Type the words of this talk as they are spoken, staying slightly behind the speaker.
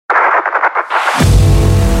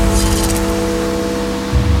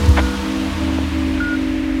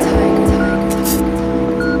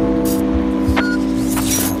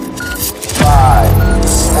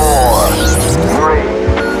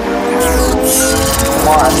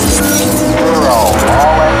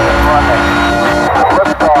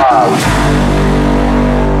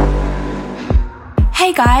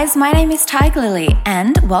name is Tiger Lily,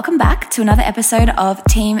 and welcome back to another episode of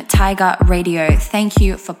Team Tiger Radio. Thank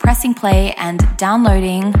you for pressing play and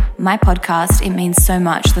downloading my podcast. It means so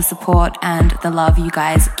much, the support and the love you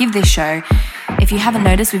guys give this show. If you haven't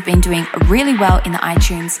noticed, we've been doing really well in the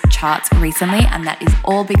iTunes charts recently, and that is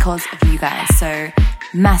all because of you guys. So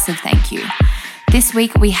massive thank you. This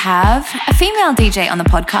week we have a female DJ on the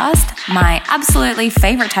podcast, my absolutely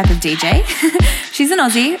favorite type of DJ. She's an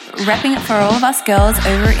Aussie, repping it for all of us girls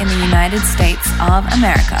over in the United States of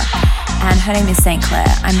America. And her name is St. Clair.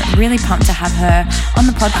 I'm really pumped to have her on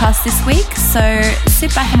the podcast this week. So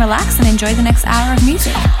sit back and relax and enjoy the next hour of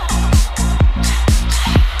music.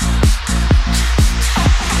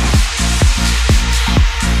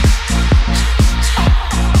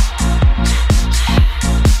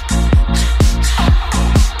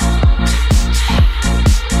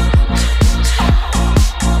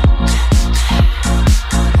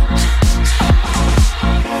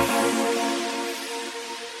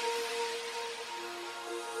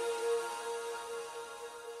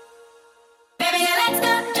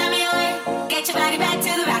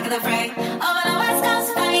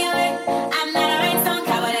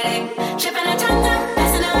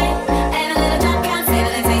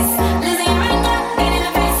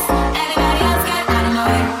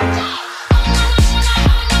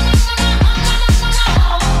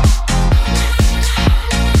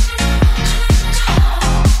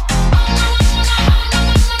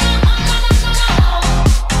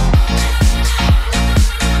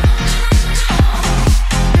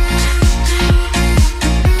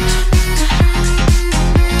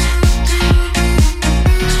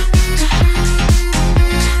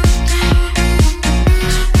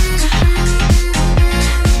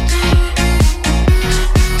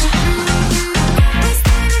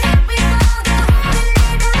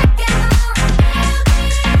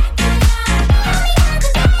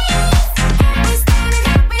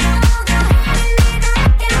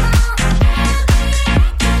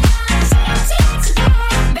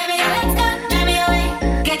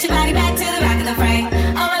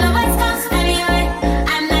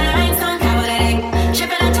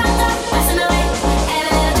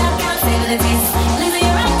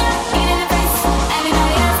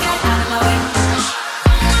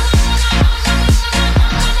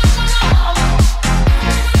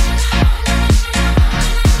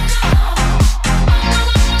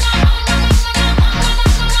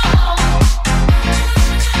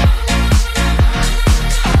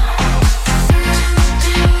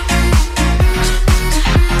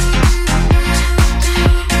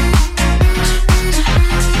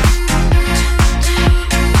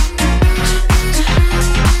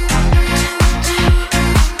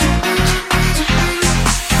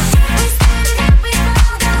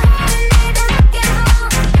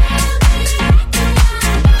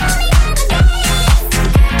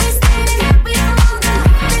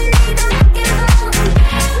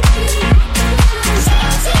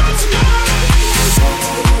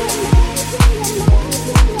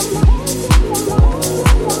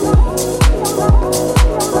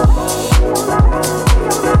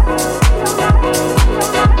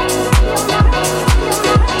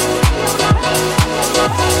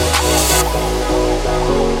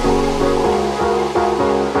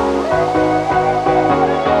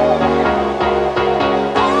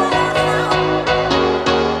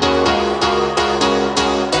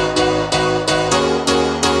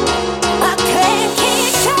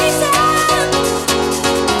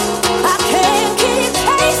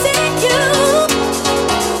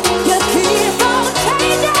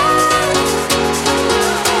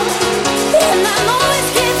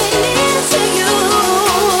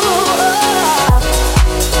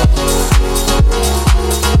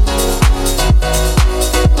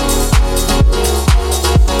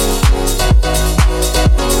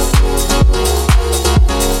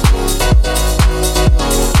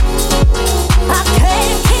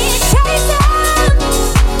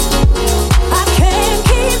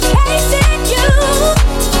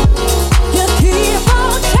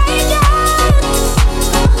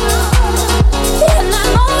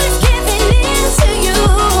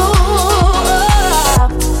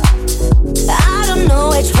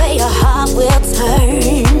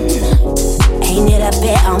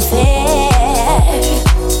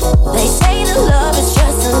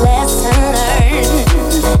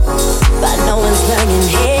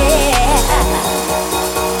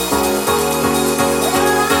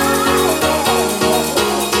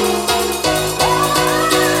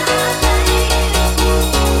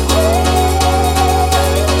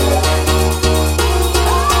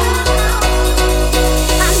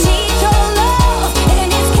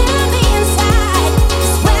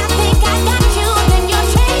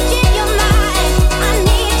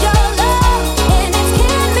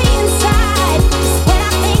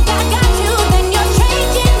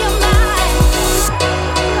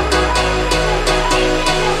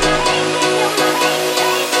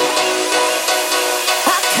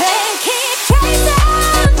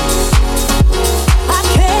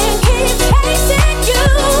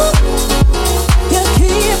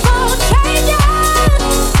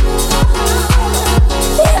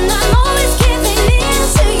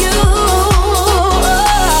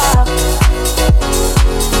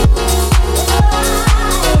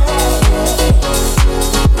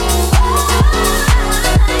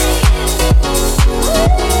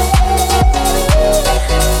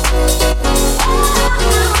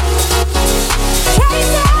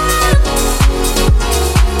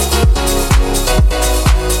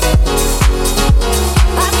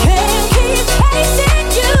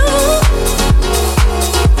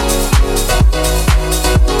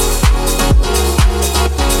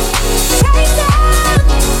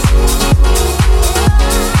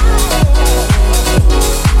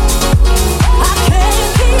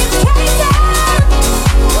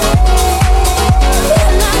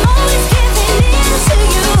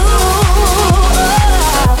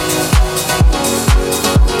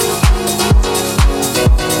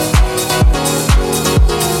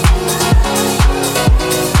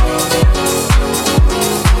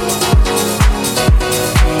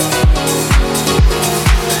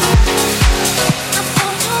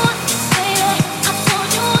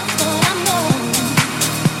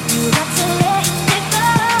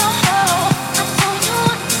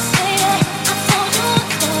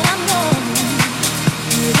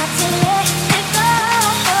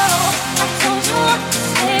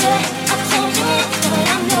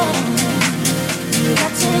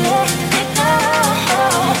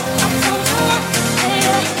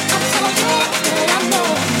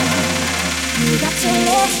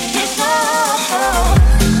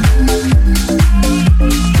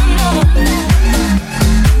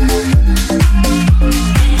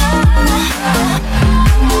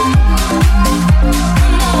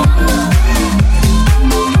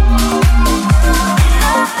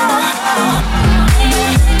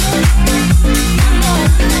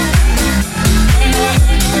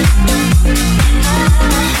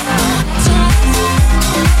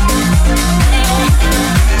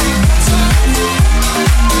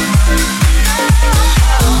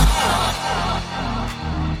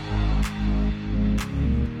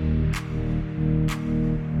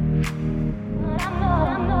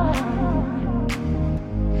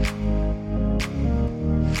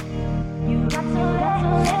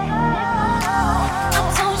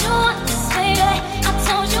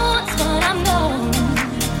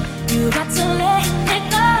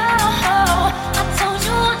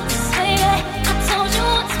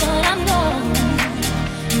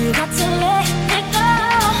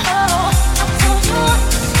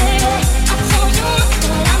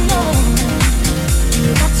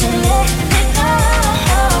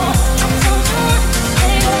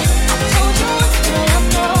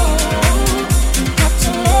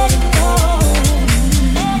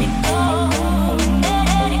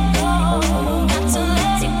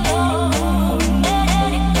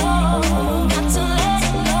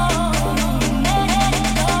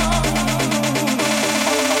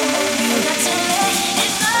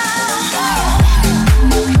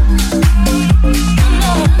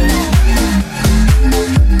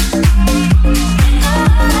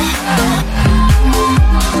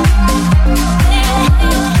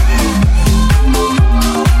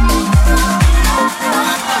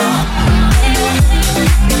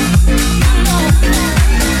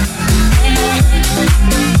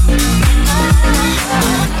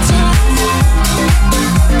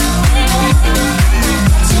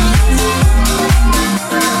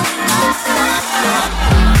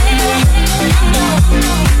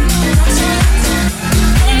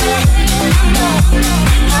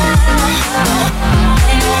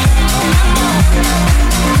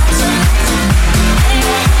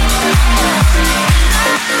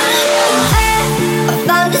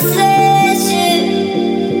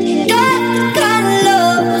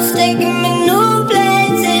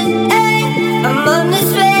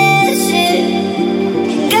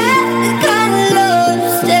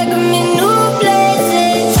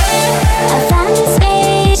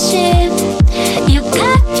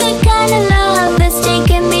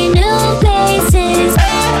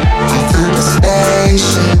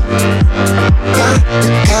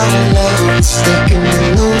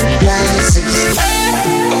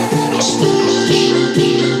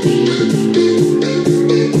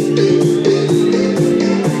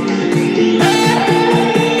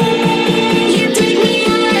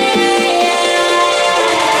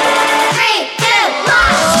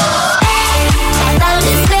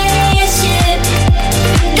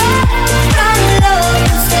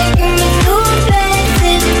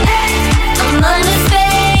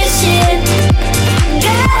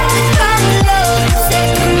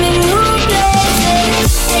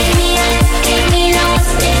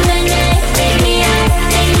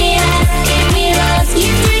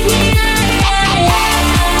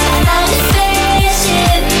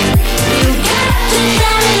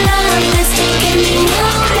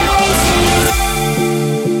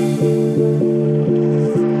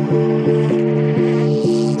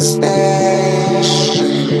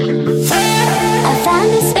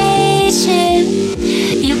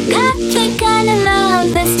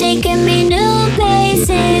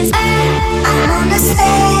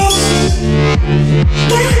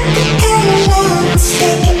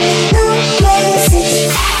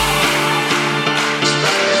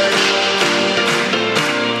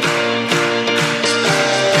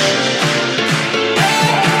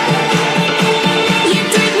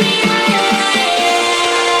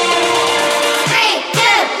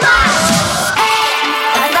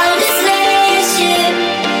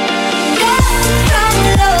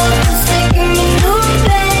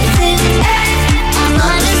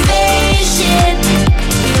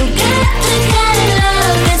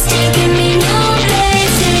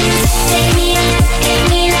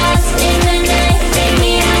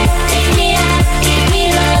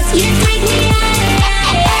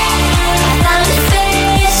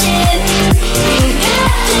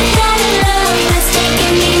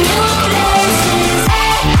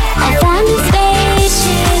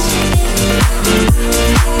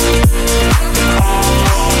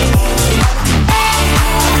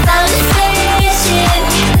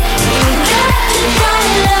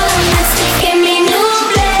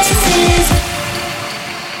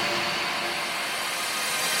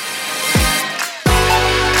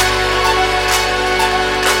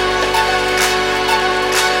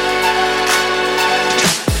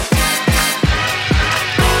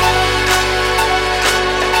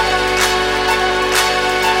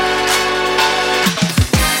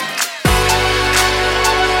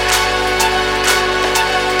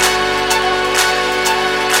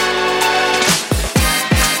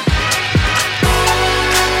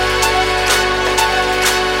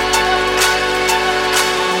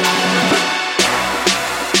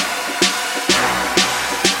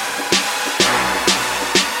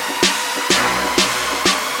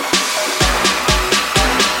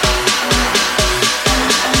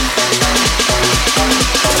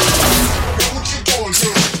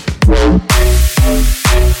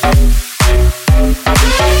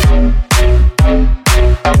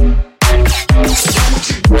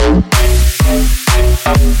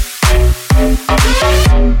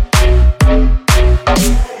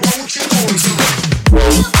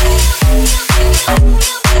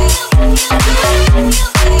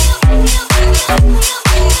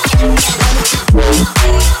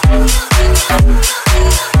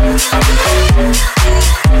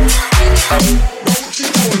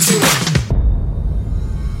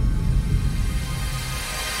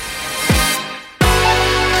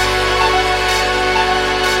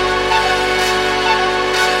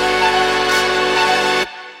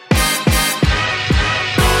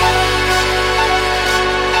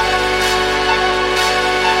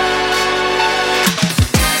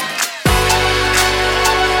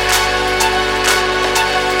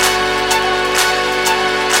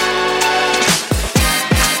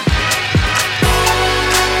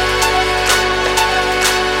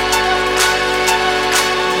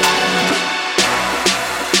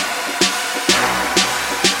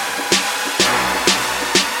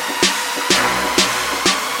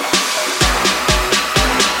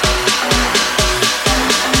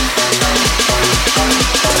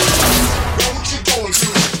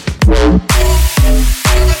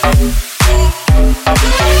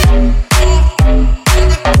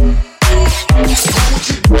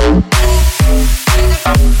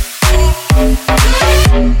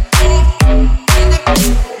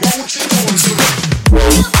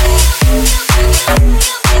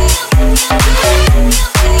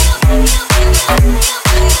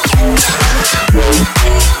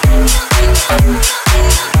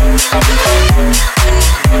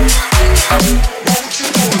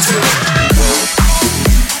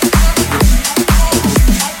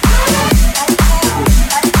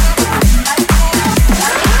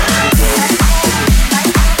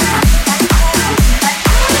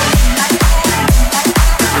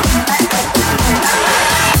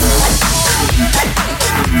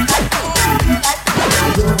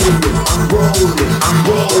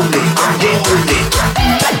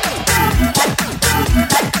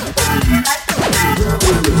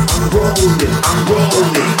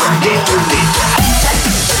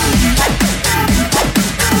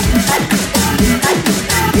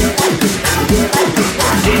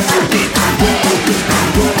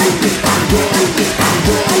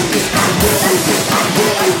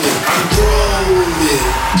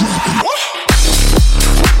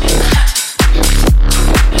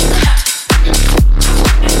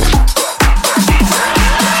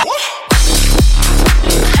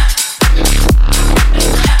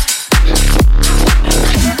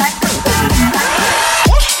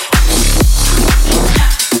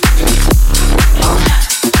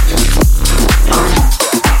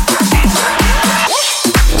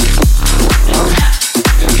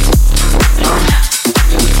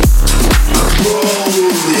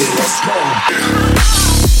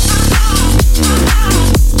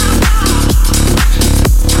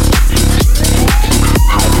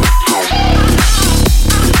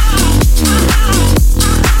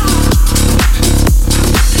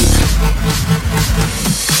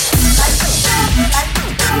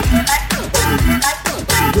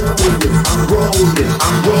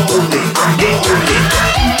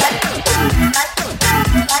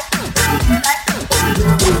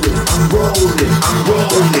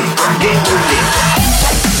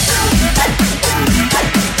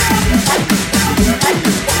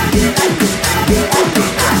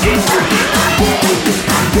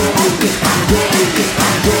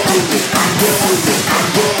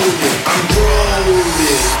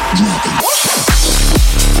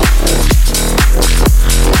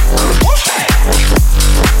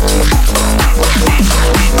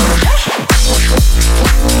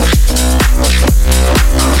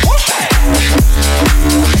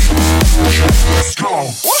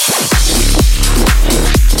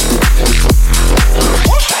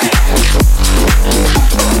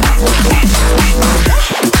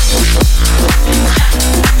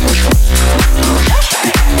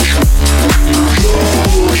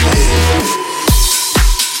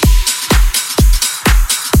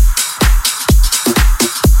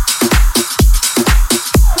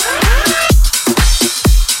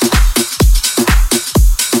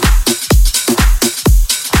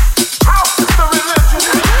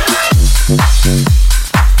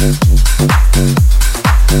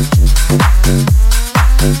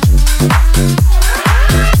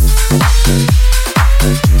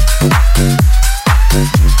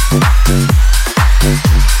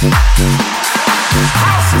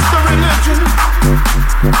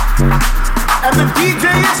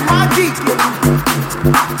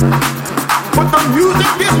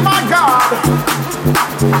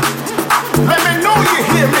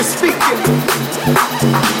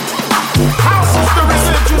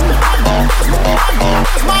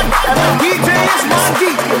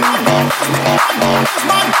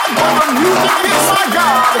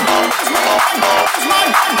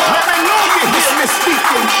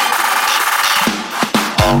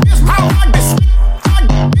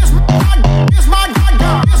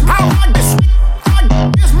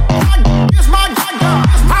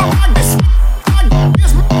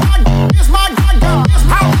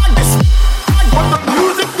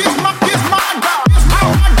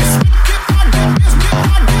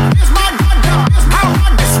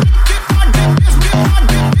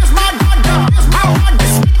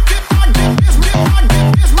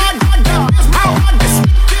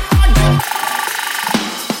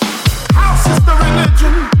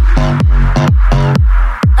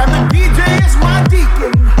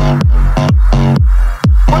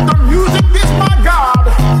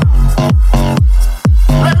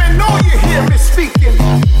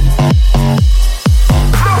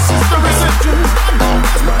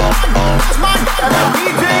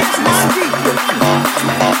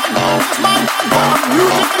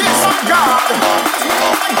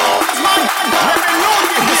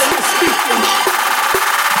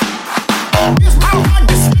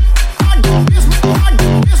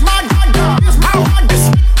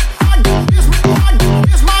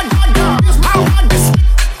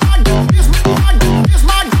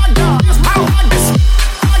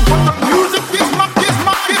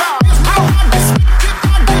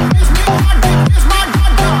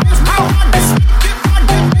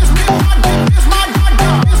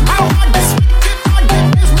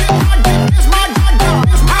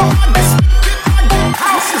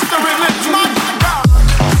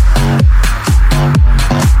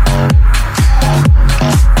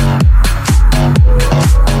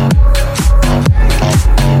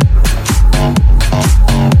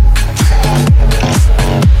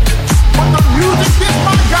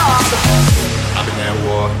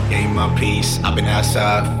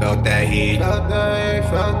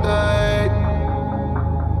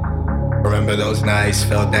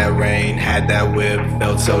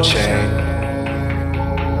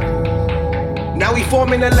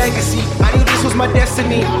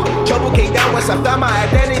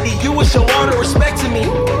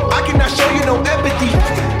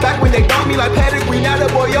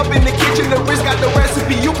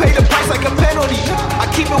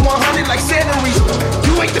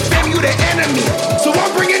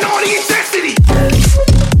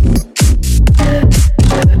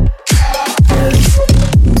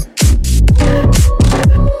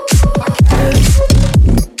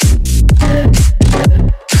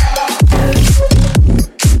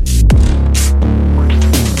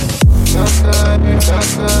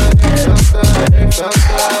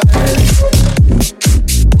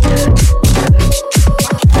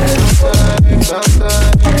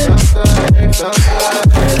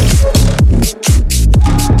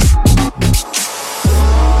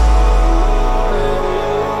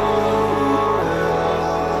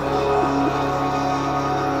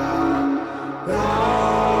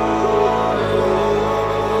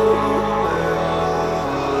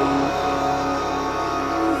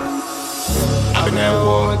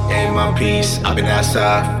 in my peace. I've been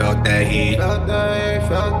outside, felt that heat.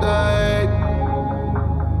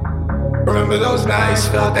 Remember those nights,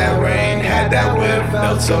 felt that rain, had that whip,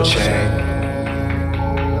 felt so chained.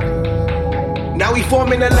 Now we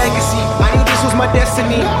forming a legacy. I knew this was my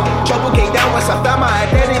destiny. Trouble came down once I found my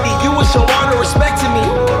identity. You would show honor, respect to me.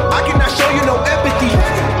 I cannot show you no empathy.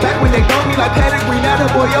 Back when they know me like pedigree. Now the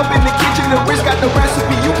boy up in the kitchen, the wrist got the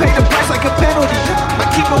recipe. You pay the price like a penalty. I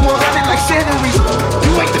keep it 100 like centuries.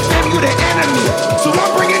 You ain't the family, you the enemy. So I'm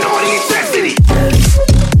bringing all the intensity.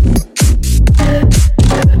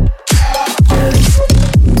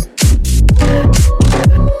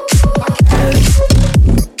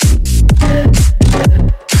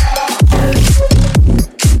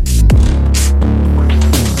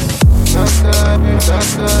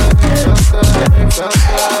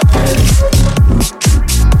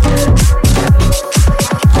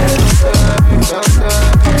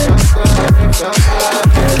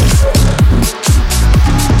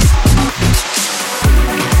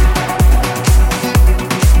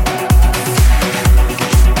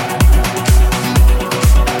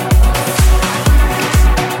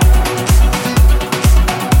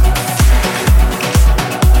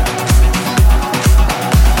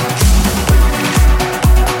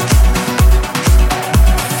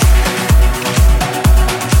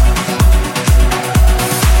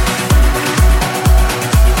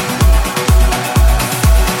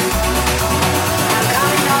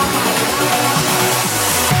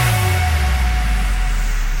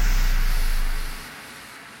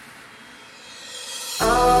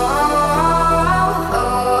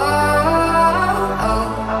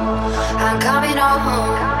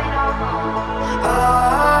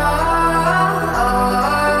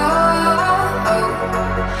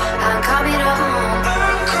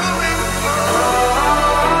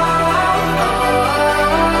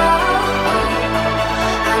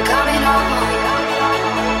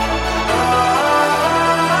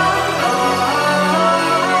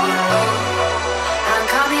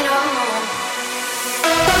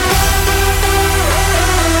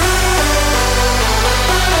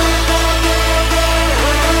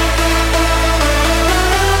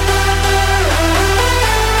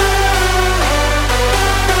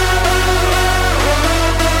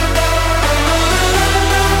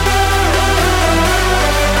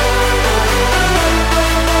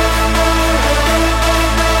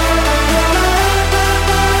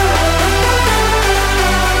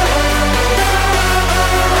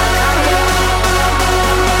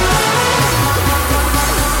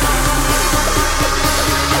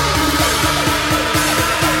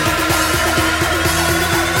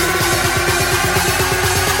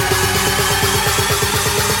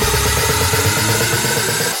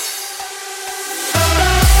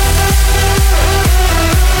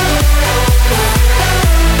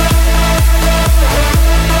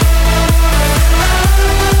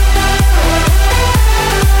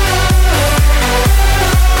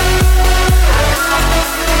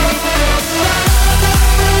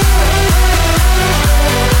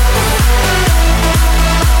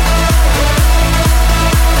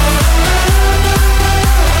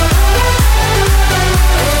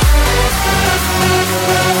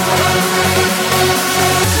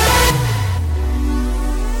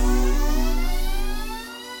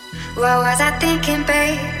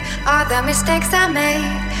 Mistakes I made,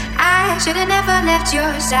 I should've never left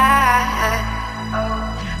your side.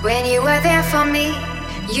 When you were there for me,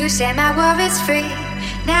 you set my worries free.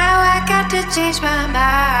 Now I got to change my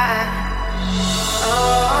mind.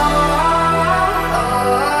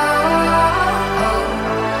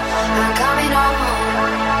 I'm coming home.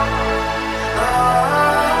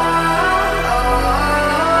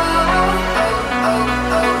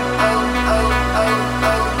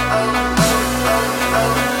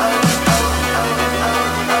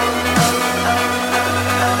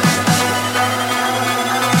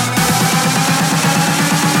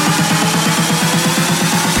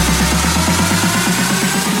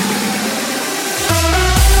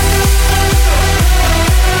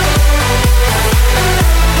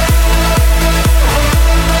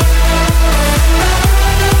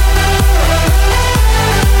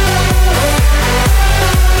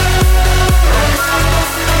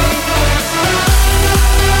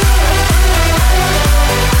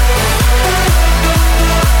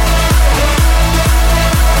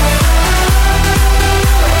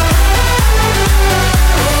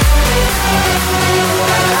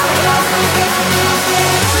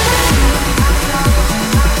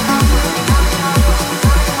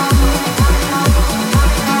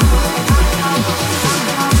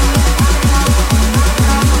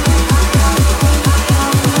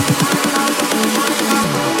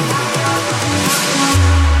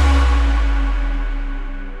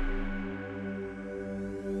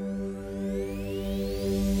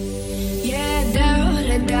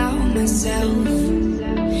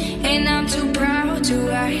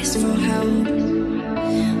 ask for help.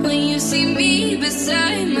 When you see me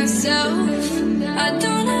beside myself, I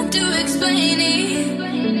don't have to explain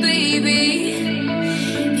it, baby.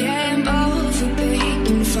 Yeah, I'm over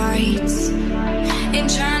picking fights and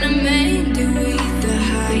trying to mend it with the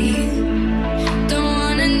height. Don't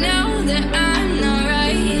wanna know that I'm not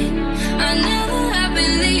right. I never have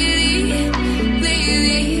been lately.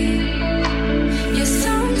 Yeah,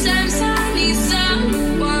 sometimes I need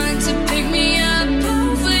someone to pick me up,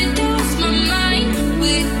 overdose my mind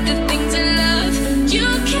with the things I love. You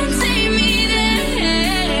can take me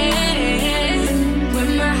there when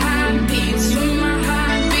my heart beats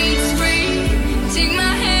free. Take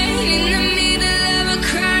my hand in the middle of a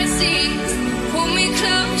crisis. Hold me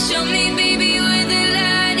close, show me, baby, where the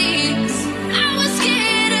light is. I was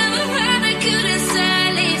scared of what I couldn't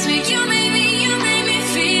silence, but you made me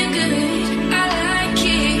feel good. I like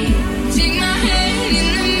it. Take my hand in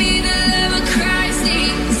the middle of a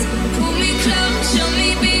crisis. Hold me close, show me,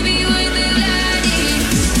 baby, where the light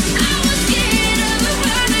is. I was scared of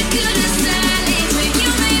what I couldn't silence, but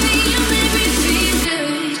you made me feel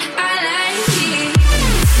good. I like it.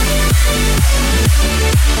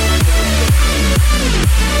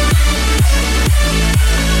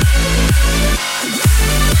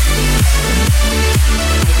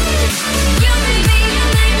 You made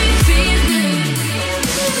me feel good.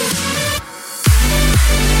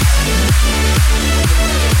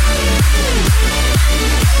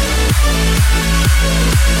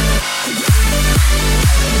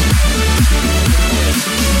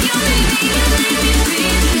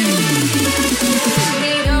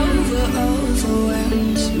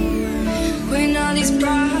 Overwhelmed when all these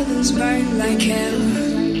problems burn like hell.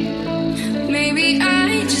 Maybe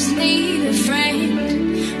I just need a friend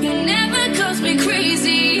who never calls me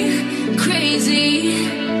crazy.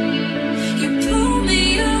 You pull me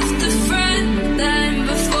off the front line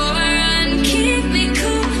before I run, keep me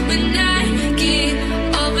cool when I get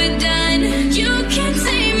overdone. You can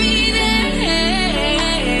take me there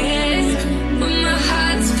when my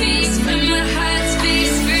heart beats free.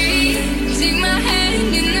 Take my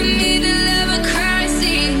hand in the middle of a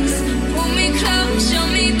crisis. Hold me close, show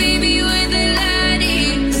me, baby, where the light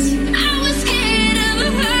is. I was scared of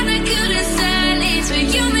what I couldn't silence, but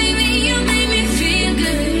you made me feel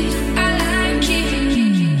good. I like it.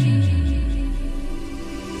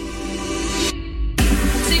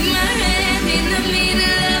 Take my hand in the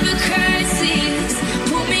middle of a crisis.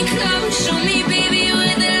 Pull me close, show me, baby,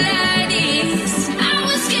 where the light is. I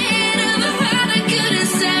was scared of what I couldn't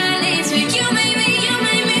silence, but you made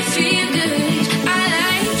me feel good. I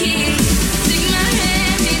like it. Take my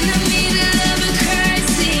hand in the middle of a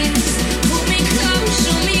crisis. Pull me close,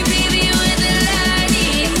 show me, baby, where the light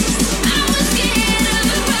is. I was scared of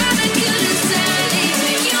what I couldn't silence,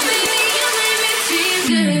 but you made me feel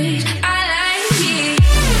good. I like it.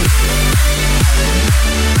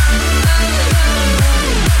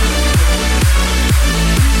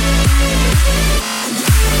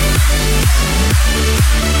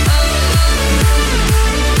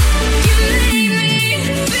 You made me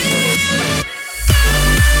feel.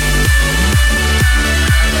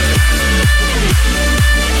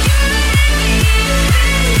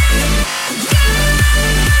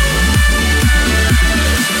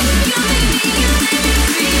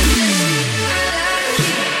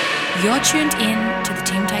 You're tuned in to the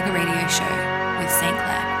Team Tiger Radio Show with St.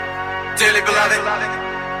 Clair. Dearly beloved,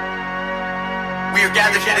 we are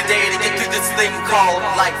gathered here today to get through this thing called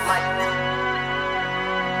life.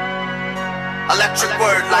 Electric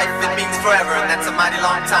word, life, it means forever, and that's a mighty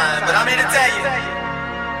long time. But I'm here to tell you,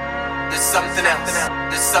 there's something else.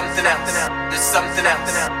 There's something else. There's something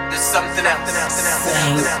else. There's something else.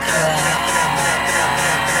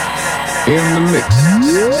 In the mix.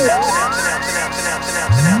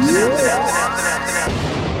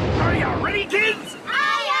 Are you ready, kids?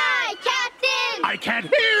 Aye, aye, Captain! I can't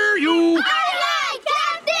hear you! Aye, aye,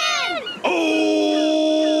 Captain! Oh!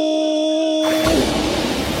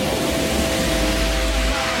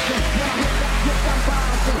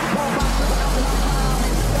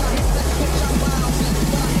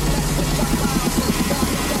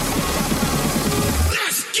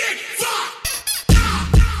 Let's get fucked!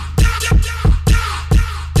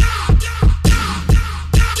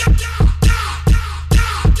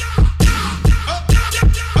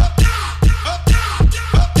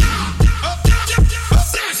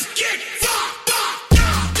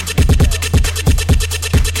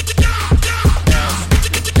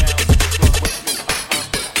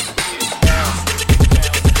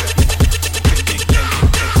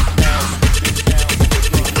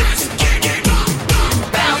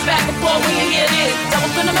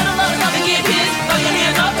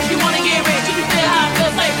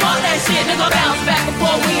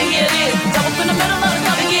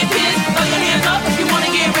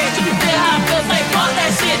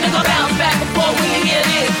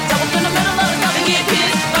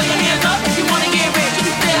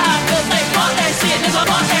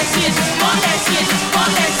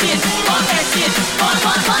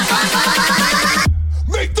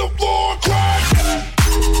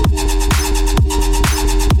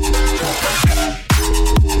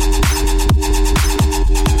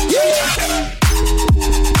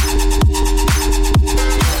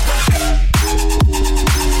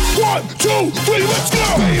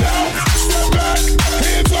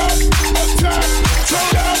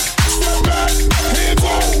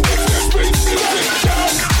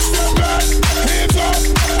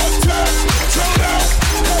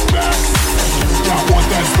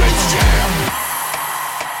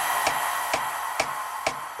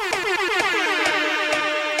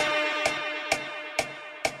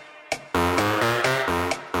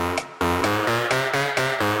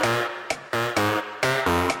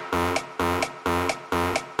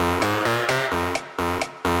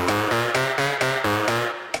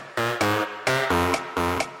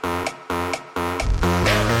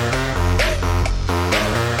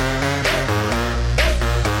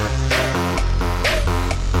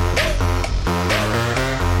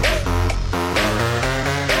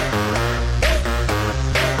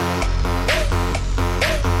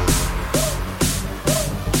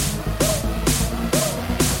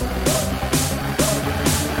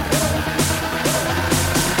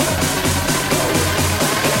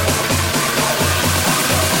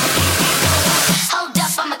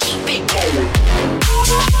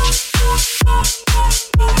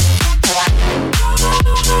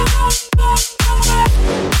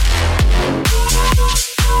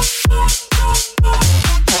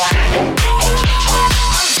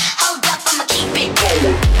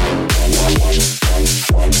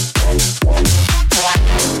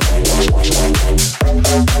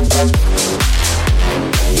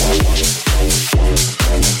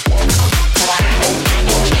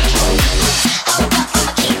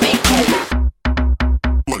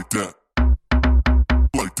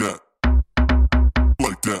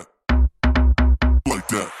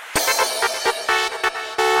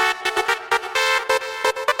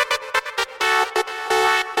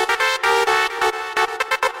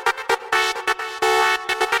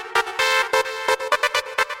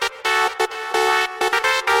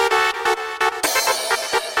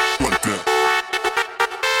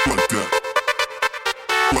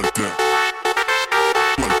 Pump like that.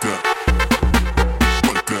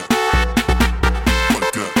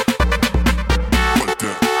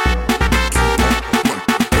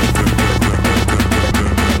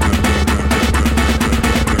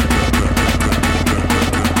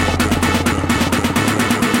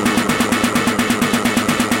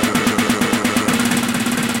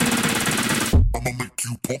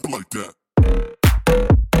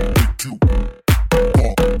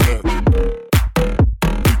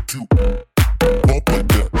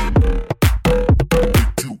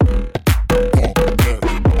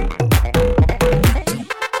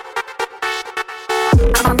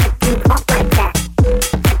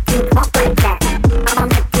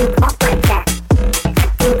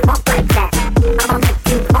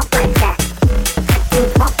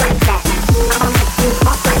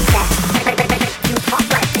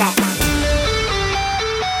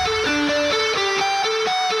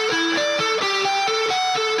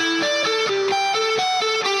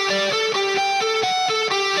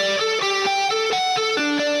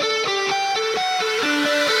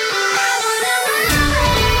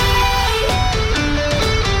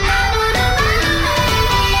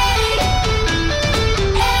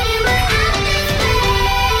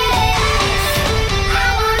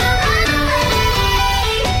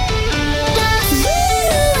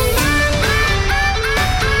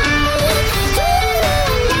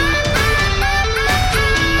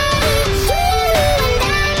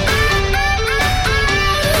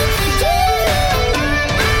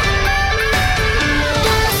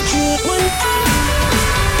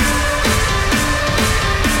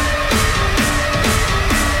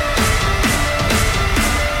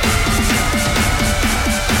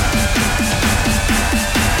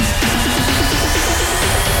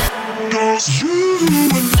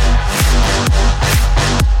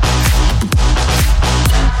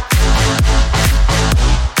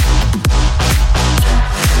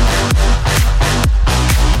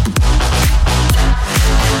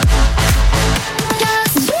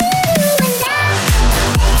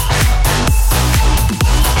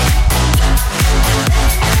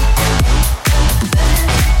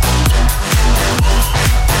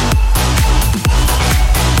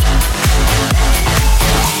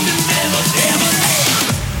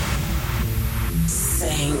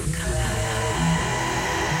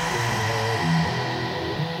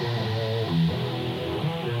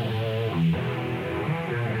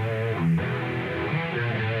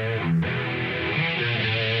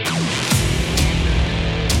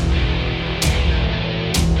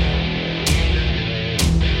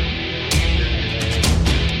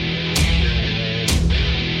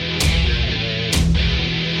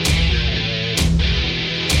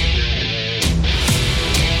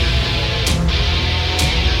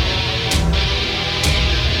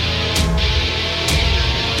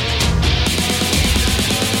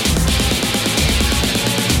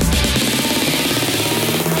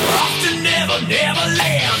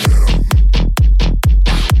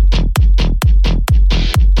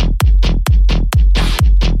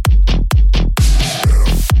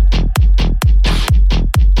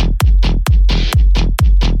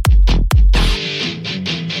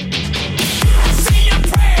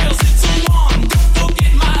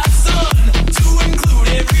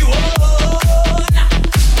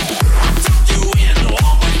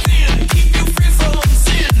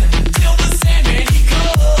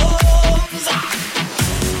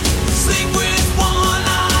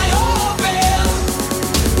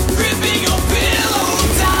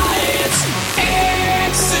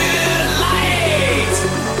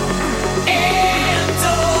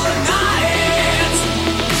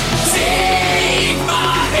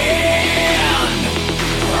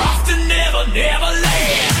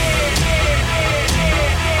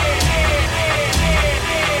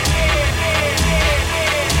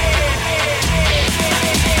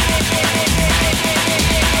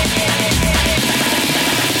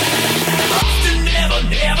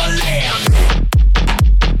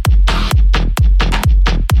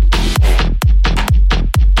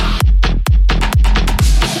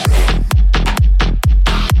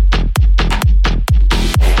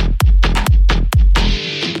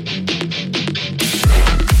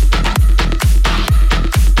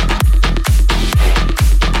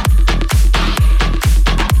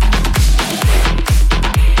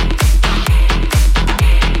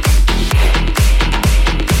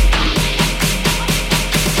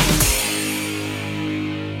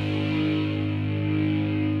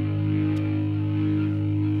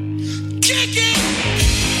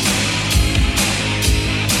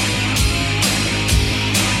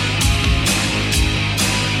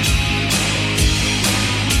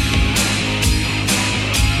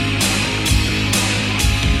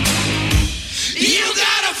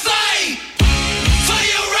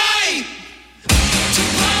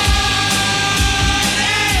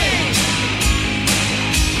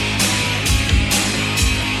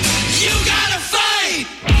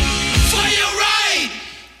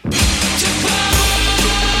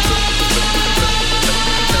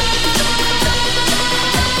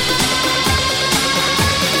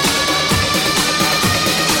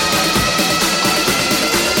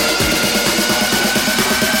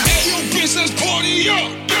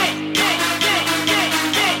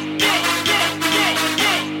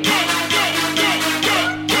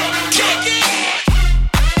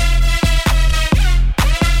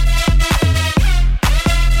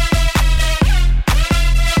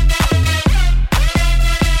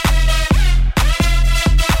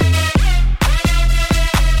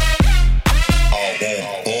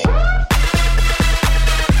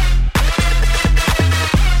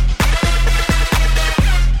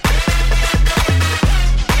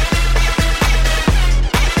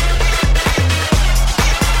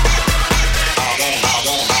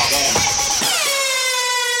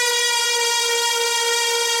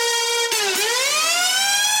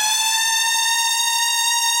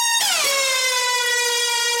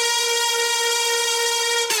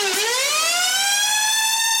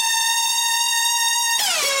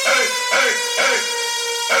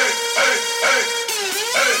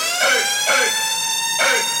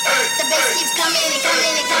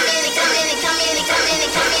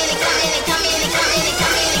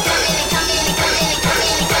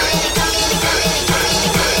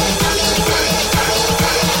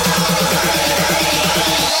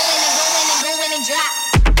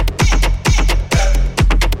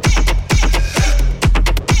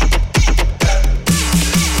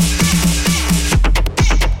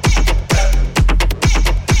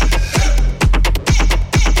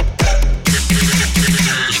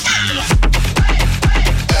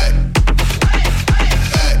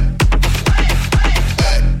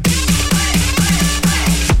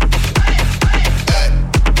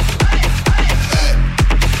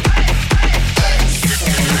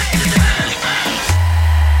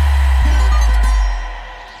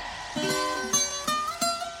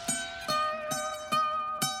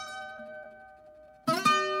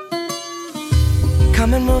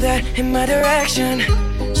 Come and move that in my direction.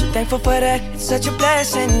 So thankful for that, it's such a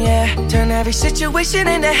blessing, yeah. Turn every situation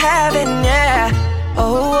into heaven, yeah.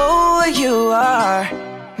 Oh, you are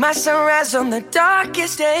my sunrise on the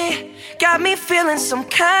darkest day. Got me feeling some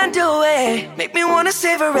kind of way. Make me wanna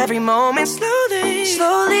savor every moment slowly,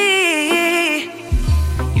 slowly.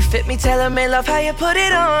 You fit me, tailor-made, love how you put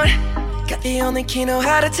it on. Got the only key, know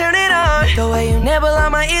how to turn it on. The way you nibble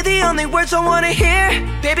on my ear, the only words I wanna hear.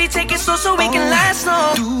 Baby, take it slow so we can last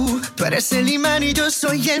long. Tú eres el imán y yo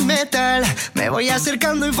soy el metal. Me voy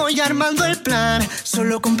acercando y voy armando el plan.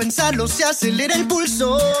 Solo con pensarlo se acelera el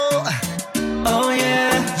pulso. Oh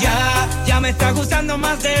yeah, ya me está gustando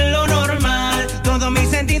más de lo normal. Todos mis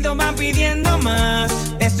sentidos van pidiendo más.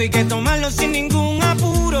 Esto hay que tomarlo sin ningún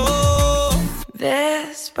apuro.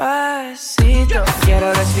 Despacito,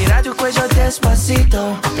 quiero respirar tu cuello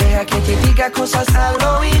despacito. Deja que te diga cosas al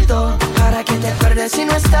oído, para que te acuerdes si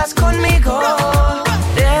no estás conmigo.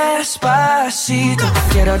 Despacito,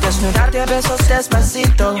 quiero desnudarte a besos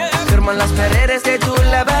despacito. Firmo en las paredes de tu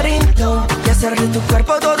laberinto y hacer de tu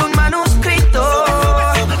cuerpo todo un manuscrito.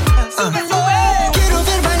 Quiero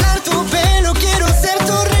ver bailar tu pelo, quiero ser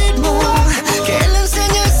tu ritmo. Que le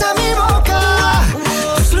enseñes a mi boca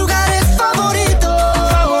tus lugares favoritos,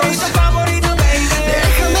 baby.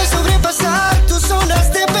 Déjame sobrepasar tus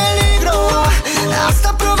zonas de peligro,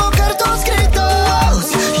 hasta provocar tus gritos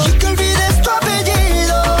y que olvides tu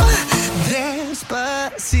apellido.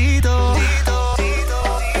 Despacito.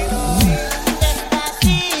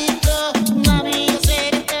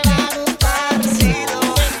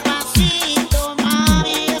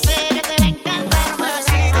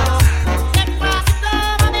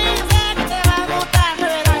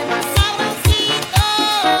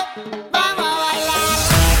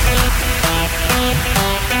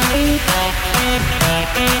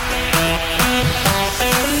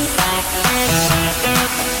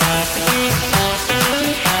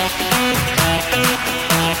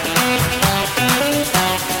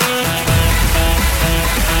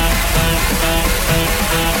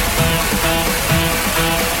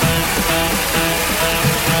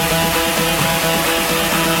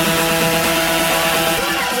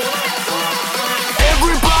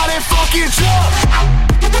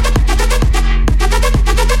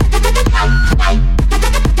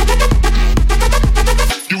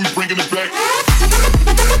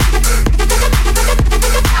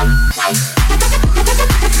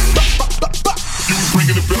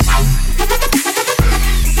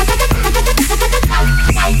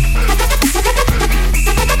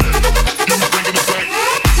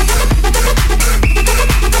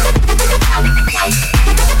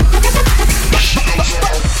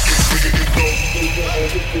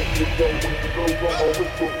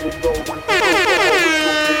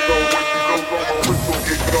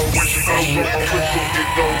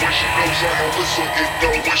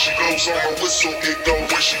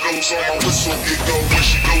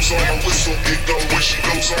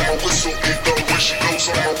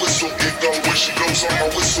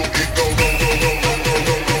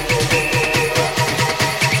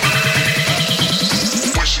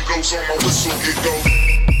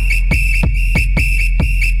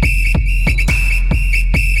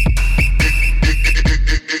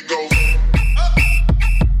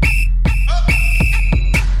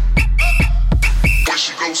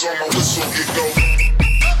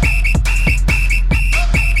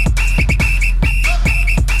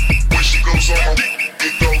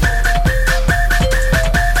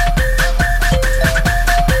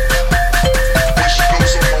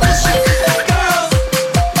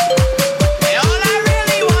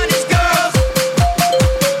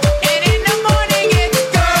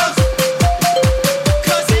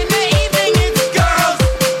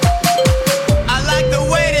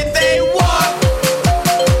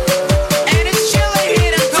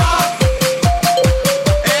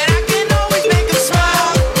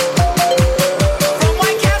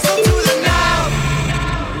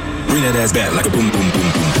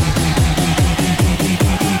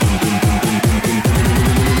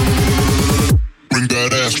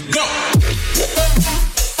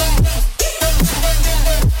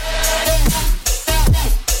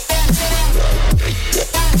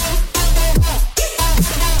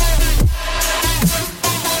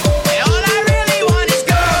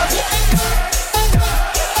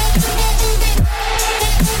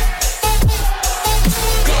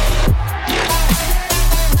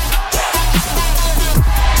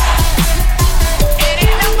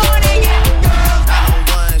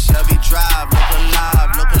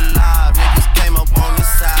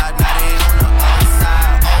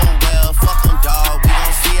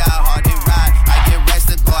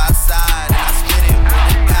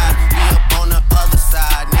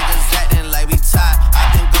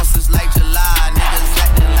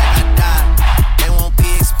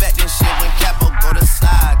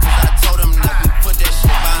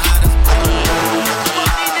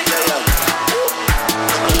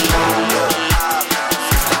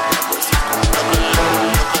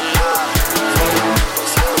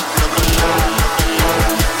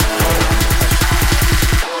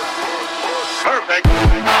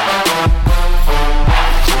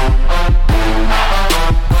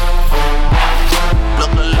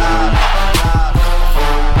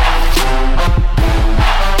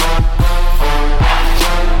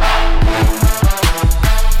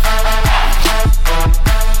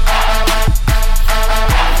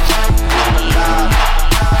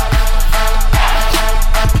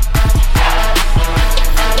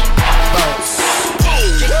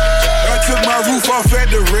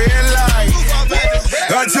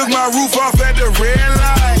 my roof off at the red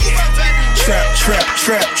light. Trap, trap,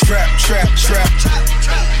 trap, trap, trap, trap.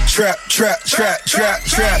 Trap, trap, trap, trap,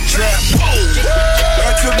 trap, trap.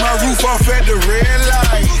 I took my roof off at the red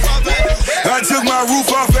light. I took my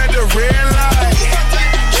roof off at the red light.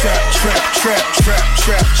 Trap, trap, trap, trap,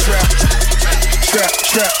 trap, trap. Trap,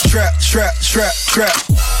 trap, trap, trap, trap, trap.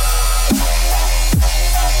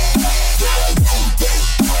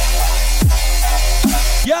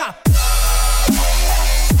 Yeah.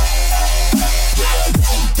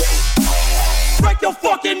 Break your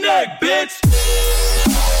fucking neck, bitch.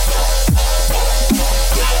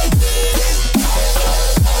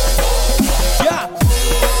 Yeah.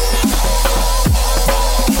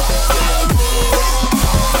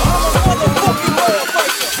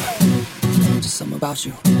 Just something about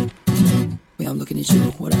you. When I'm looking at you,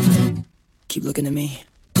 whatever. Keep looking at me.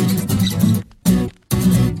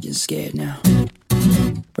 You're scared now,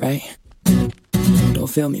 right? Don't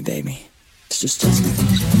feel me, baby. It's just me.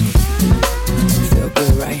 Feel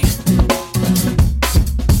good, right?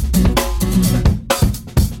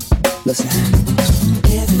 Listen.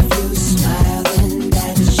 If you smile, then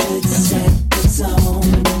that should set the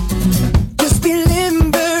tone. Just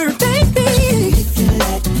remember, baby. If you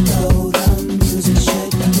let go, the music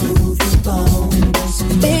should move your bones.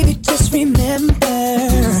 Baby, just remember.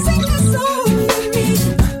 Sing a song with me.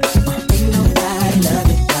 Ain't nobody love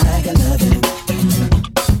it like I love it.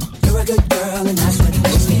 You're a good girl, and that's what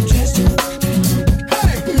makes me trust you.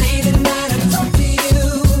 Late at night, I talk to you.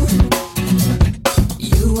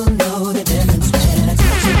 You will know the difference when I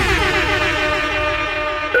touch you.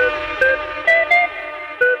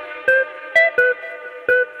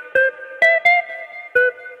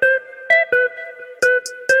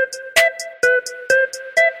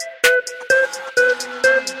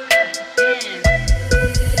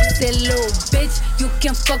 Said, little bitch, you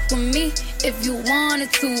can fuck with me if you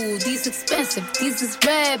wanted to. These expensive, these is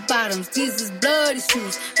red bottoms, these is bloody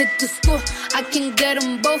shoes. Hit the school, I can get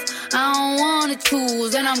them both, I don't wanna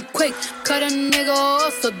choose. And I'm quick, cut a nigga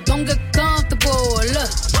off, so don't get comfortable.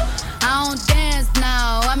 Look, I don't dance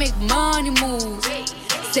now, I make money move.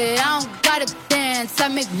 Say I don't gotta dance, I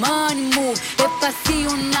make money move. If I see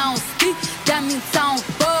you now speak, that means I don't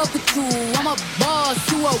fuck with you. I'm a boss,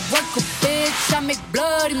 you a worker, bitch. I make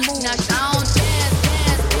bloody moves. Now I don't dance,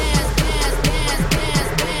 dance, dance, dance, dance, dance,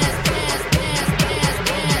 dance, dance, dance, dance, dance,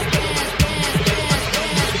 dance, dance,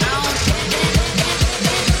 dance. I don't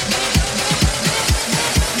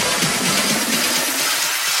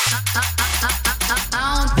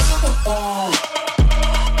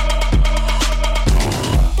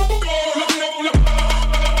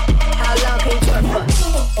How long can you twerk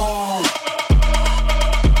for?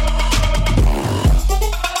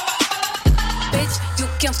 Bitch, you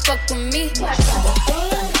can fuck with me.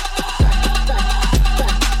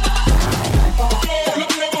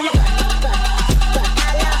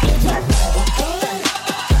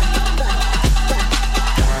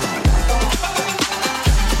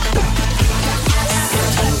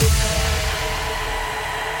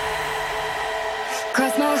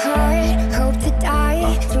 Cross my heart, hope to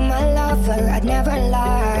die. To my lover, I'd never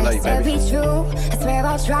lie. To be true, I swear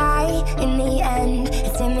I'll try. In the end,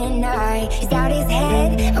 it's him and I. He's out his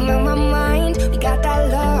head, I'm on my mind. We got that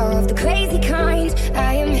love, the crazy kind.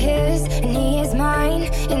 I am his, and he is mine.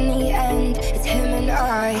 In the end, it's him and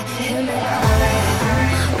I. Him and I.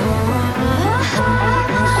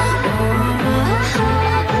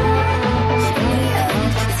 In the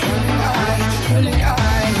end, it's him and I. Him and I.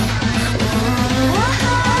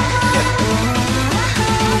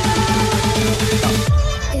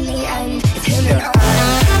 In the end, it's him and I.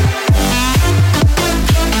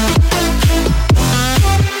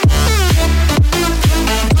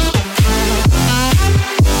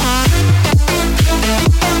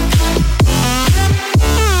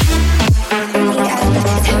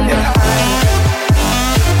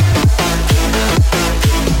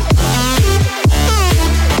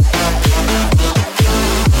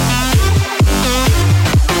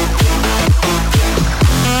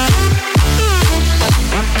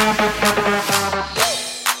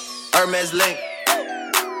 Hermes link,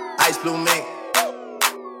 ice blue mink.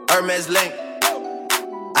 Hermes link,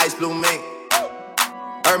 ice blue mink.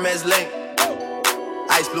 Hermes link,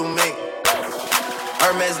 ice blue mink.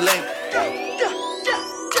 Hermes link,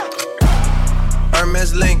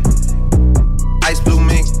 Hermes link, ice blue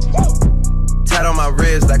mink. Tat on my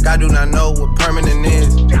wrist like I do not know what permanent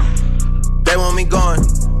is. They want me gone,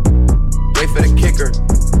 wait for the kicker.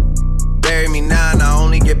 Bury me now and I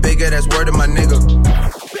only get bigger, that's word of my nigga.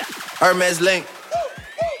 Hermes link,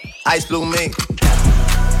 ice blue mink.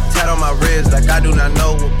 Tat on my wrist like I do not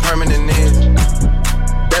know what permanent is.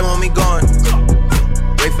 They They want me gone.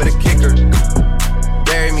 Wait for the kicker.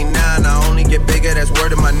 Bury me now and I only get bigger. That's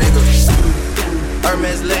word of my nigga.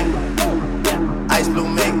 Hermes link. Ice blue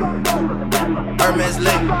mink. Hermes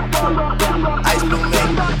link. Ice blue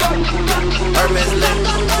mink. Hermes link.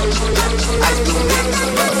 Ice blue mink.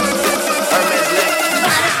 Hermes link.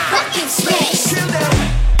 Motherfucking smash.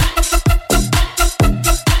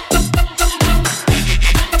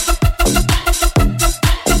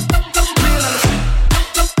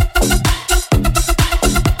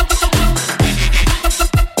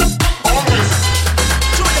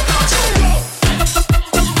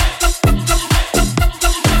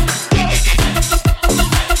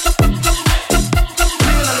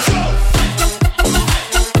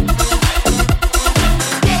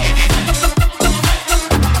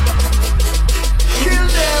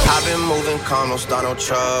 Don't start no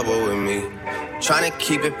trouble with me. Trying to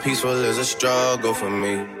keep it peaceful is a struggle for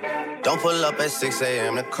me. Don't pull up at 6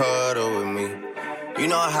 a.m. to cuddle with me. You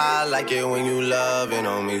know how I like it when you loving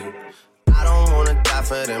on me. I don't wanna die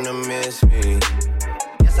for them to miss me.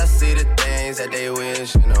 Yes, I see the things that they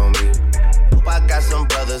wishing on me. Hope I got some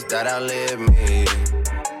brothers that outlive me.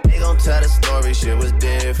 They gon' tell the story, shit was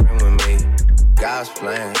different with me. God's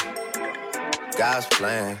plan, God's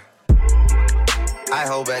plan. I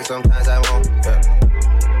hold back, sometimes I won't, yeah.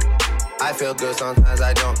 I feel good, sometimes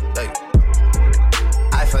I don't, like.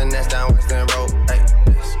 I finesse down Western Road, like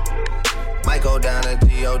this. Might go down to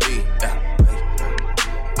G.O.D., yeah.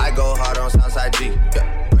 I go hard on Southside G, yeah.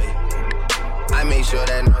 I make sure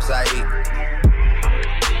that Northside eat.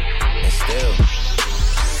 And still,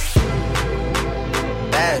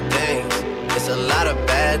 bad things. It's a lot of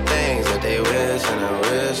bad things that they wish and they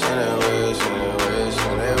wish and they wish and they wish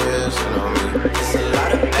and they wish on me. It's a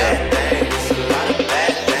lot of bad things. It's a lot of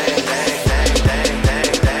bad things.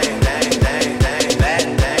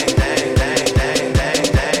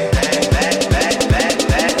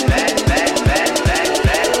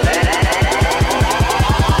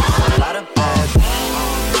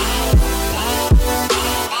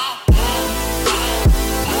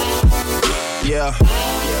 Yeah.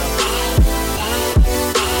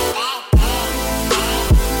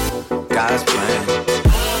 God's plan.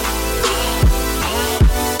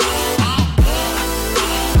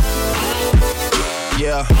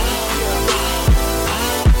 Yeah.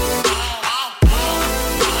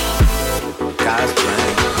 God's plan.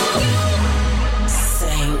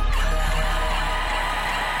 Saint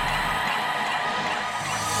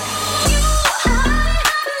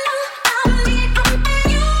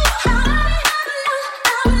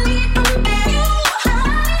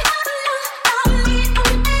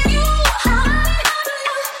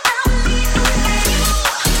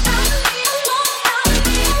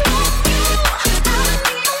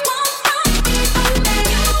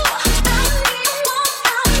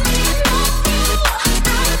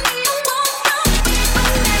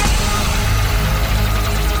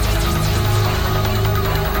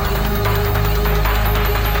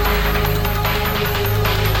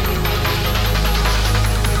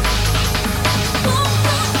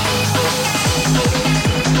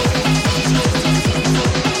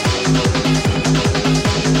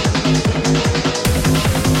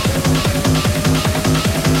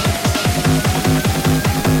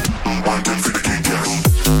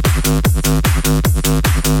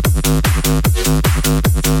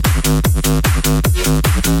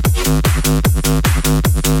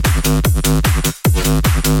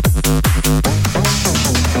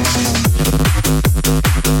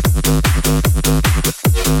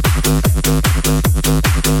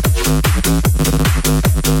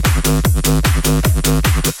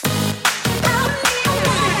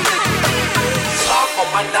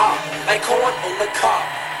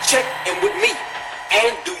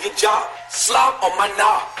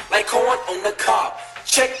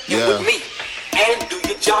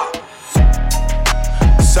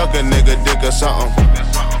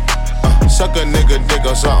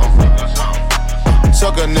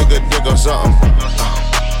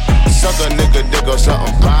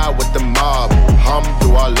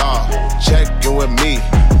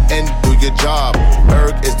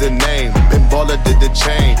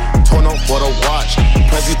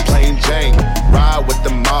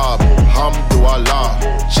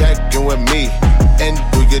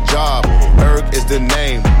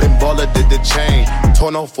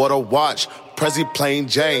for the watch, Prezi plain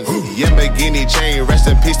Jane, Yamborghini chain, rest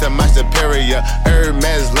in peace to my superior.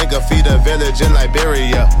 Hermes Linka feed a village in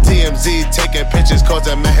Liberia. TMZ taking pictures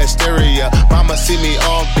causing my hysteria. Mama see me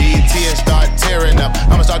on BT and start tearing up.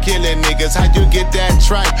 I'ma start killing niggas, how you get that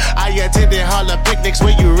tripe? I attended Harlem picnics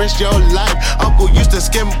where you risk your life. Uncle used to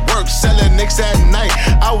skim work, selling nicks at night.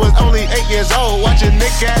 I was only 8 years old, watching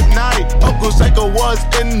Nick at night. Uncle Psycho was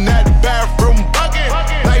in that bathroom bucket.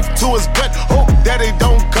 Knife to his gut, hope daddy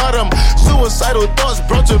don't cut him. Suicidal thoughts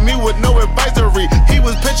brought to me with no advisory. He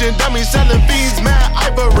was pitching dummies, selling beads, mad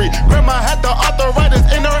ivory. Grandma had the arthritis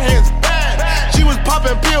in her hands, bad. She was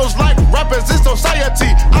popping pills like rappers in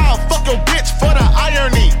society. I'll fuck your bitch for the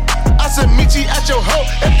irony. I said meet you at your hoe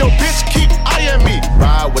if your bitch keep eyeing me.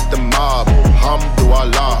 Ride with the mob,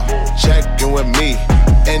 Hamdulillah. Check in with me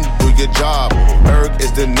and do your job. Erg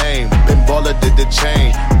is the name, Ben Baller did the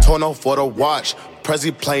chain. Tono for the watch,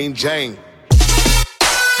 Prezi plain Jane.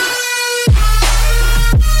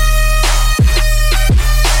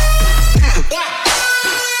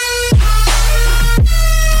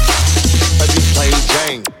 Prezi plain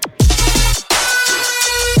Jane.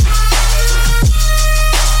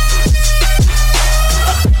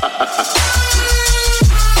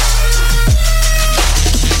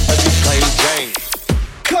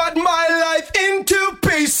 Cut my life into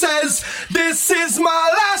pieces. This is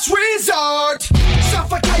my last resort.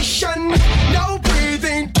 Suffocation, no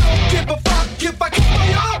breathing. Don't give a fuck if I keep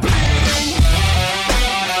my bleeding.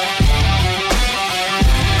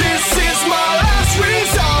 This is my last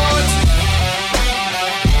resort.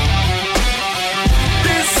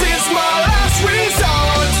 This is my last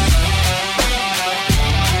resort.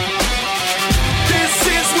 This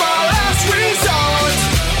is my last resort.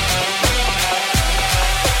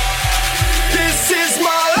 This is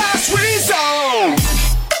my last resort.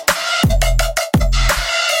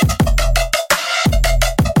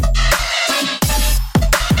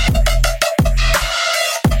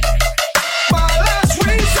 My last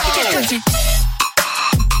resort.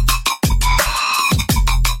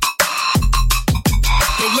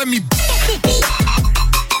 Yo, let me.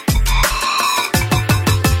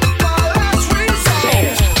 My last resort.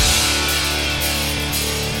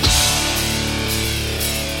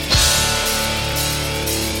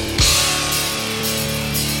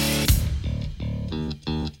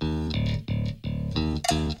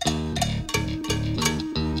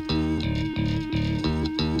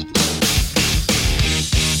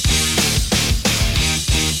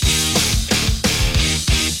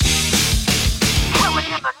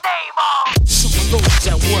 Some of those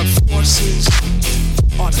that work forces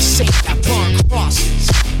are the same that burn crosses.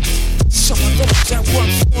 Some of those that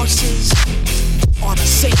work forces are the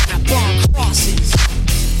same that burn crosses.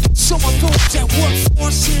 Some of those that work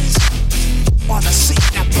forces are the same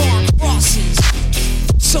that burn crosses.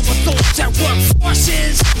 Some of those that work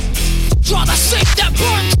forces are the same that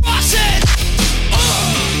burn crosses.